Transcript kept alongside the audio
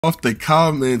off the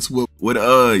comments with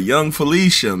young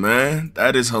Felicia, man.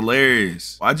 That is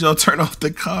hilarious. Why'd y'all turn off the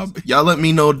comments? Y'all let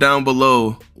me know down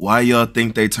below why y'all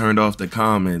think they turned off the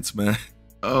comments, man.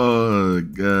 Oh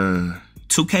god.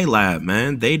 2K Lab,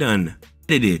 man. They done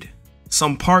edited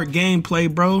some part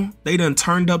gameplay, bro. They done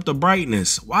turned up the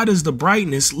brightness. Why does the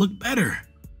brightness look better?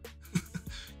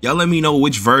 Y'all let me know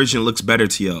which version looks better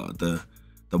to y'all. The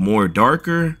more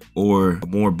darker or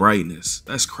more brightness.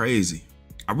 That's crazy.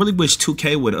 I really wish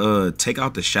 2K would take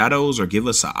out the shadows or give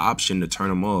us an option to turn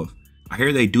them off. I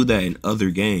hear they do that in other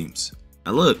games.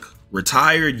 Now look,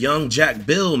 retired young Jack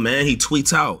Bill, man, he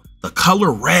tweets out, the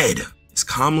color red is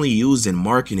commonly used in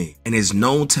marketing and is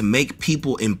known to make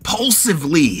people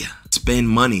impulsively spend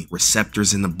money.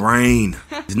 Receptors in the brain.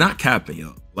 It's not capping, yo.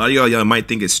 A lot of y'all might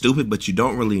think it's stupid, but you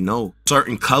don't really know.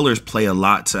 Certain colors play a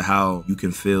lot to how you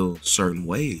can feel certain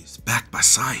ways, backed by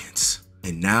science.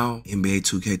 And now NBA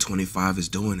 2K25 is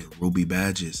doing it. Ruby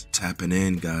badges, tapping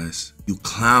in, guys. You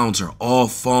clowns are all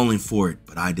falling for it,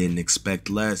 but I didn't expect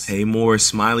less. Pay more,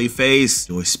 smiley face.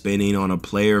 Enjoy spending on a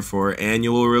player for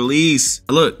annual release.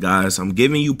 Look, guys, I'm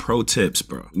giving you pro tips,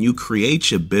 bro. When you create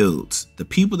your builds, the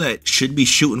people that should be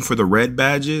shooting for the red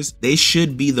badges, they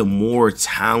should be the more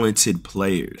talented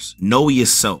players. Know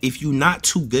yourself. If you're not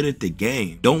too good at the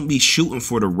game, don't be shooting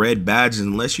for the red badges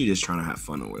unless you're just trying to have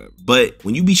fun or whatever. But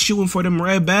when you be shooting for them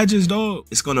red badges, dog,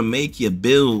 it's gonna make your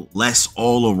build less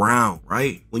all around,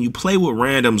 right? When you play with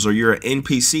randoms or you're an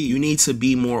NPC, you need to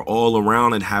be more all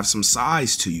around and have some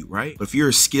size to you, right? But if you're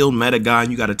a skilled meta guy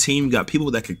and you got a team, you got people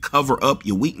that could cover up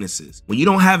your weaknesses. When you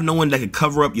don't have no one that could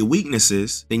cover up your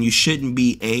weaknesses, then you shouldn't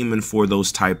be aiming for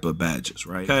those type of badges,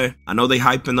 right? Okay, I know they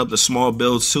hyping up the small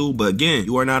builds too, but again,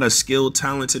 you are not a skilled,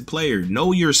 talented player.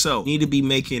 Know yourself. You need to be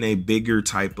making a bigger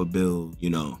type of build, you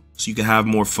know, so you can have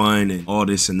more fun and all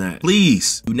this and that.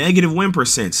 Please, you negative win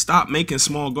percent. Stop making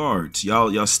small guards.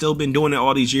 Y'all still been doing it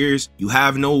all these years. You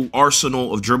have no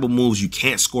arsenal of dribble moves. You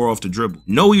can't score off the dribble.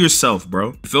 Know yourself,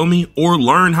 bro. You feel me? Or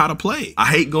learn how to play. I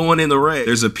hate going in the red.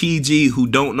 There's a PG who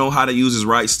don't know how to use his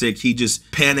right stick. He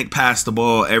just panic pass the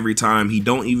ball every time. He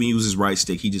don't even use his right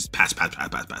stick. He just pass.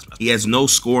 He has no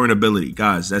scoring ability.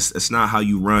 Guys, that's not how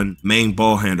you run main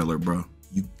ball handler, bro.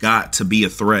 You got to be a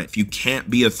threat. If you can't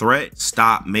be a threat,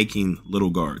 stop making little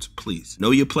guards, please.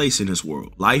 Know your place in this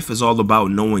world. Life is all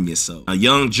about knowing yourself. A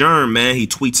young Germ, man, he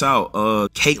tweets out,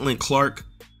 Caitlin Clark,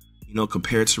 you know,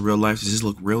 compared to real life, does this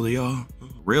look real to y'all?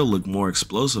 Real look more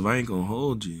explosive, I ain't gonna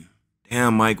hold you.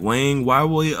 Damn, Mike Wang, why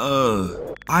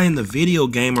in the video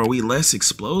game are we less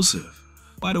explosive?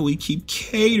 Why do we keep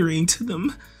catering to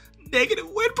them negative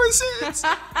win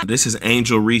percents? This is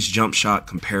Angel Reese jump shot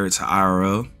compared to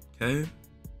IRL, okay?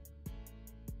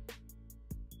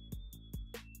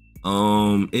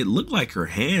 It looked like her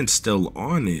hand's still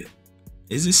on it.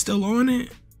 Is it still on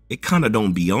it? It kind of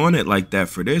don't be on it like that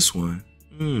for this one.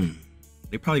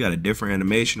 They probably got a different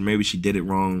animation, or maybe she did it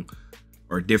wrong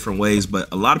or different ways, but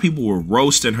a lot of people were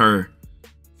roasting her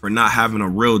for not having a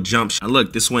real jump shot.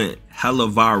 Look, this went hella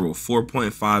viral,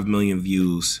 4.5 million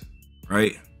views,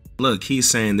 right? Look, he's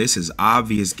saying this is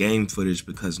obvious game footage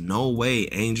because no way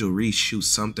Angel Reese shoots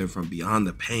something from beyond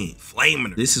the paint,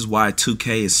 flaming her. This is why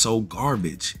 2K is so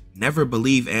garbage. Never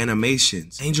believe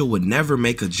animations. Angel would never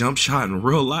make a jump shot in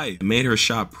real life. It made her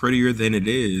shot prettier than it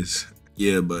is.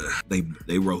 Yeah, but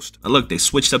they roast. Now look, they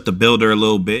switched up the builder a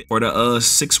little bit for the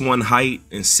 6'1" height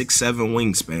and 6'7"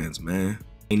 wingspans, man.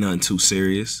 Ain't nothing too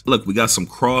serious. Look, we got some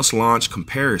cross launch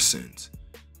comparisons.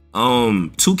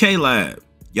 2K Lab.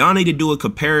 Y'all need to do a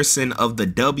comparison of the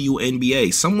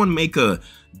WNBA. Someone make a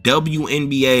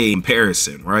WNBA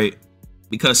comparison, right?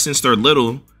 Because since they're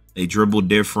little, they dribble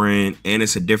different and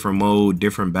it's a different mode,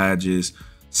 different badges.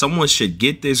 Someone should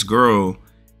get this girl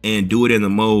and do it in the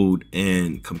mode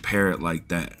and compare it like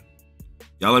that.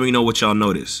 Y'all let me know what y'all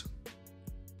notice.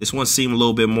 This one seemed a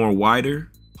little bit more wider.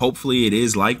 Hopefully it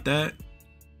is like that.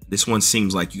 This one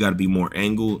seems like you got to be more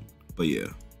angled, but yeah.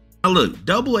 Now look,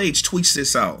 Double H tweets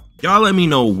this out. Y'all let me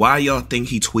know why y'all think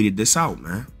he tweeted this out,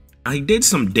 man. I did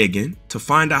some digging to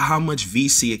find out how much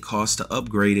VC it costs to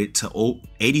upgrade it to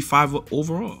 85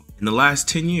 overall in the last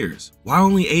 10 years. Why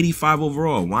only 85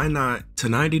 overall? Why not to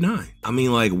 99? I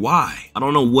mean, like, why? I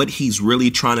don't know what he's really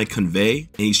trying to convey. And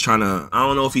he's trying to, I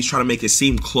don't know if he's trying to make it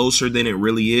seem closer than it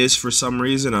really is for some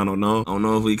reason. I don't know. I don't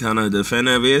know if we kind of defend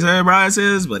his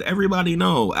prices, but everybody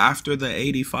know after the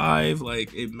 85,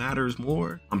 like, it matters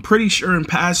more. I'm pretty sure in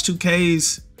past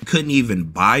 2Ks, you couldn't even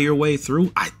buy your way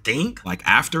through, I think, like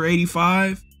after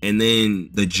 85. And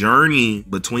then the journey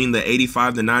between the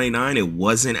 85 to 99, it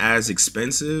wasn't as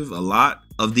expensive. A lot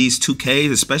of these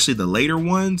 2Ks, especially the later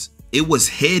ones, it was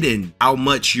hidden how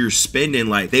much you're spending.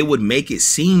 Like they would make it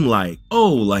seem like,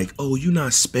 oh, you're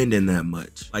not spending that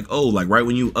much. Like, oh, like right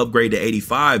when you upgrade to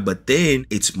 85, but then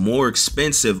it's more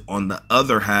expensive on the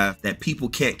other half that people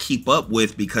can't keep up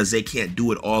with because they can't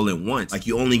do it all at once. Like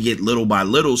you only get little by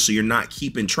little, so you're not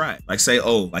keeping track. Like say,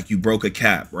 oh, like you broke a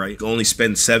cap, right? You only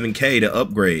spend 7K to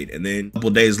upgrade, and then a couple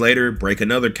days later, break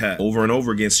another cap over and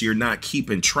over again, so you're not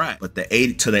keeping track. But the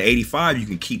 80 to the 85, you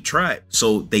can keep track.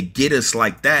 So they get us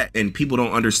like that, and people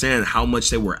don't understand how much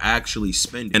they were actually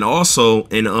spending. And also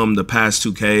in the past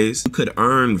 2Ks, you could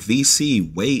earn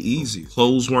VC way easy.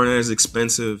 Clothes weren't as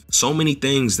expensive. So many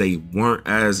things, they weren't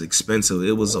as expensive.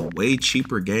 It was a way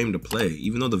cheaper game to play.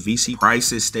 Even though the VC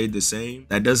prices stayed the same,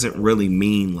 that doesn't really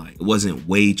mean like it wasn't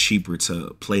way cheaper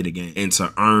to play the game and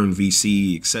to earn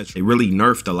VC, etc. They really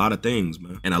nerfed a lot of things,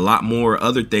 man. And a lot more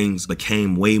other things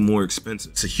became way more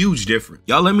expensive. It's a huge difference.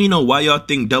 Y'all let me know why y'all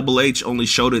think Double H only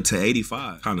showed it to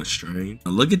 85. Kind of strange.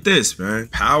 Now look at this, man.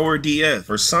 Power DF.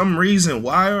 For some reason,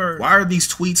 why are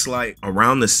these tweets like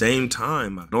around the same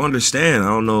time? I don't understand. I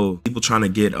don't know. People trying to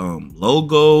get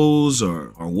logos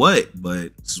or what,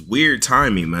 but it's weird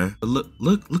timing, man. But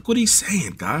look what he's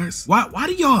saying, guys. Why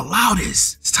do y'all allow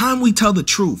this? It's time we tell the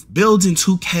truth. Builds in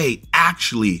 2K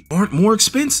actually aren't more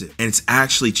expensive, and it's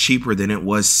actually cheaper than it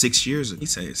was 6 years ago.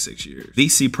 He's saying 6 years.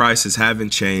 VC prices haven't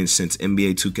changed since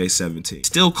NBA 2K17.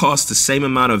 Still costs the same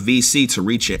amount of VC to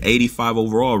reach an 85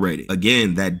 overall rating.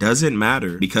 Again, that doesn't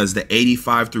matter because the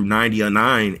 85 through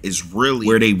 99 is really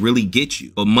where they really get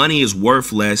you. But money is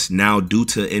worth less now due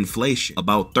to inflation,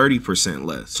 about 30%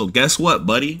 less. So guess what,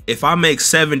 buddy? If I make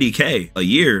 70K a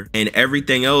year and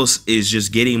everything else is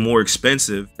just getting more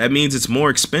expensive, that means it's more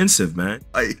expensive, man.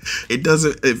 Like it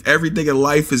doesn't, if everything in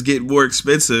life is getting more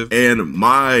expensive and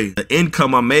the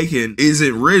income I'm making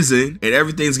isn't risen and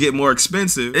everything's getting more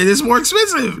expensive, it is more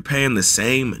expensive. You're paying the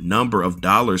same number of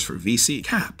dollars for VC.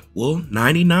 Cap. Well,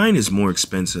 99 is more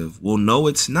expensive. Well, no,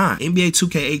 it's not. NBA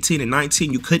 2K18 and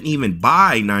 19, you couldn't even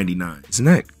buy 99.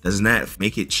 Doesn't that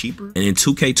make it cheaper? And in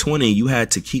 2K20, you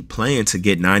had to keep playing to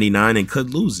get 99 and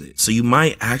could lose it. So you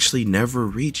might actually never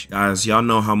reach it. Guys, y'all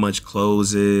know how much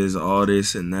clothes is, all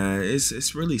this and that.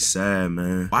 It's really sad,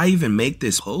 man. Why even make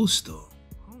this post though?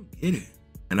 I don't get it.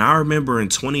 And I remember in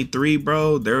 23,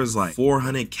 bro, there was like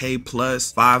 400K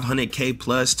plus, 500K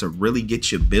plus to really get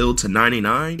your build to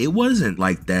 99. It wasn't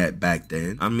like that back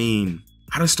then. I mean,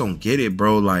 I just don't get it,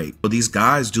 bro. Like, these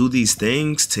guys do these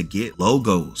things to get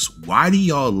logos. Why do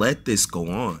y'all let this go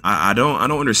on? I don't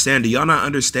understand. Do y'all not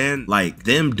understand? Like,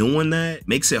 them doing that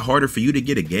makes it harder for you to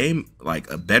get a game, like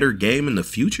a better game in the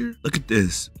future. Look at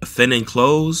this. Offending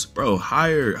clothes, bro.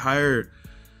 Higher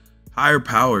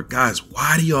power. Guys,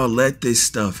 why do y'all let this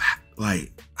stuff,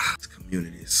 like, this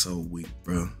community is so weak,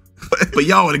 bro. But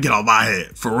y'all want to get on my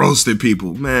head for roasting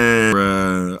people, man.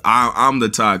 Bruh, I'm the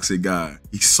toxic guy.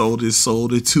 He sold his soul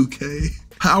to 2K.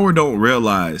 Power don't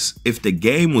realize if the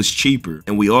game was cheaper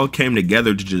and we all came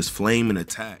together to just flame and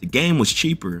attack, the game was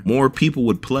cheaper, more people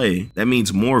would play. That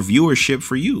means more viewership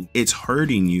for you. It's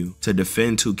hurting you to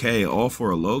defend 2K all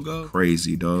for a logo.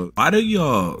 Crazy, dog. Why do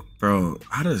y'all, bro,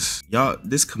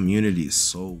 this community is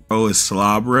so, bro, is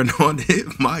slobbering on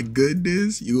it. My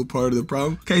goodness, you a part of the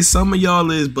problem. Okay, some of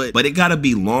y'all is, but it gotta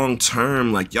be long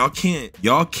term. Like y'all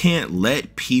can't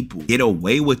let people get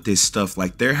away with this stuff.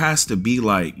 Like there has to be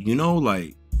like, you know, like,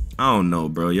 I don't know,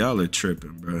 bro. Y'all are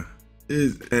tripping, bro.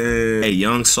 Hey,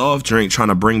 Young Soft Drink trying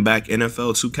to bring back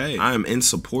NFL 2K. I am in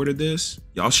support of this.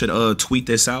 Y'all should tweet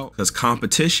this out because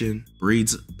competition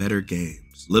breeds better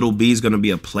games. Little B's gonna be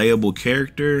a playable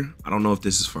character. I don't know if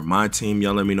this is for my team.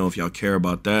 Y'all let me know if y'all care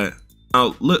about that.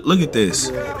 Oh, look at this.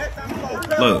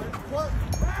 Look.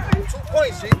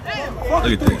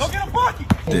 Look at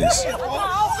this.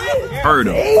 Heard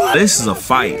him. This is a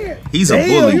fight. He's a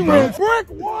bully, bro.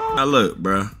 Now look,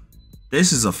 bro.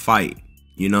 This is a fight.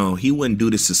 You know, he wouldn't do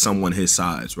this to someone his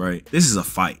size, right? This is a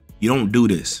fight. You don't do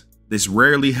this. This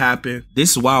rarely happened.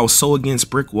 This is why I was so against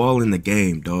brick wall in the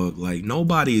game, dog. Like,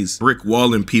 nobody's brick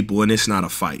walling people and it's not a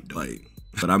fight, like.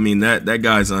 But I mean, that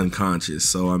guy's unconscious.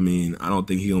 So, I mean, I don't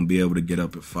think he's going to be able to get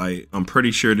up and fight. I'm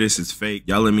pretty sure this is fake.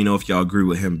 Y'all let me know if y'all agree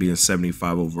with him being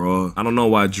 75 overall. I don't know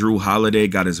why Drew Holiday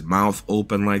got his mouth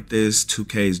open like this.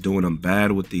 2K is doing him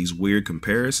bad with these weird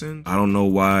comparisons. I don't know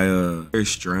why. Very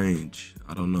strange.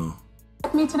 I don't know.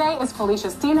 With me today is Felicia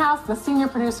Steenhouse, the senior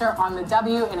producer on The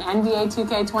W in NBA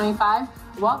 2K25.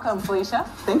 Welcome, Felicia.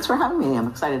 Thanks for having me. I'm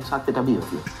excited to talk the W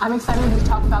with you. I'm excited to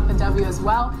talk about the W as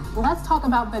well. Let's talk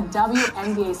about the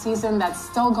WNBA season that's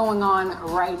still going on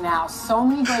right now. So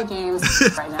many great games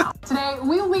right now. Today,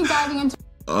 we will be diving into...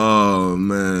 Oh,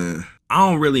 man. I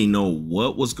don't really know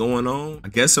what was going on. I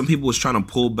guess some people was trying to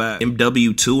pull back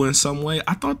MW2 in some way.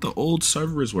 I thought the old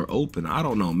servers were open. I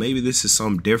don't know. Maybe this is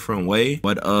some different way.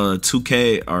 But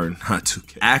 2K, or not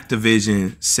 2K,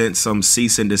 Activision sent some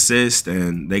cease and desist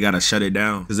and they gotta shut it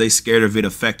down because they scared of it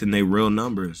affecting their real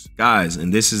numbers. Guys,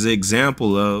 and this is an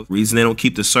example of reason they don't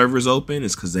keep the servers open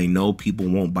is because they know people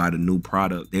won't buy the new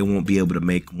product. They won't be able to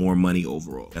make more money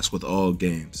overall. That's with all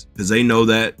games. Because they know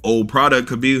that old product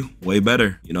could be way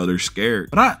better. You know, they're scared.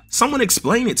 But someone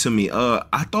explain it to me.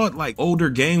 I thought like older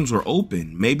games were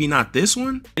open. Maybe not this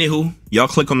one. Anywho, y'all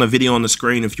click on the video on the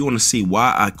screen if you want to see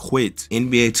why I quit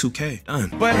NBA 2K.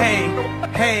 Done. But hey,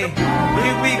 here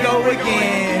we go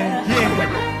again.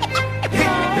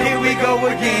 Yeah. Here we go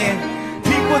again.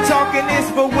 People talking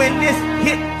this, but when this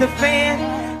hit the fan,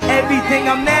 everything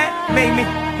I'm at made me.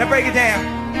 Now break it down.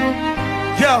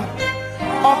 Yo,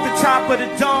 off the top of the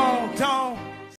dome.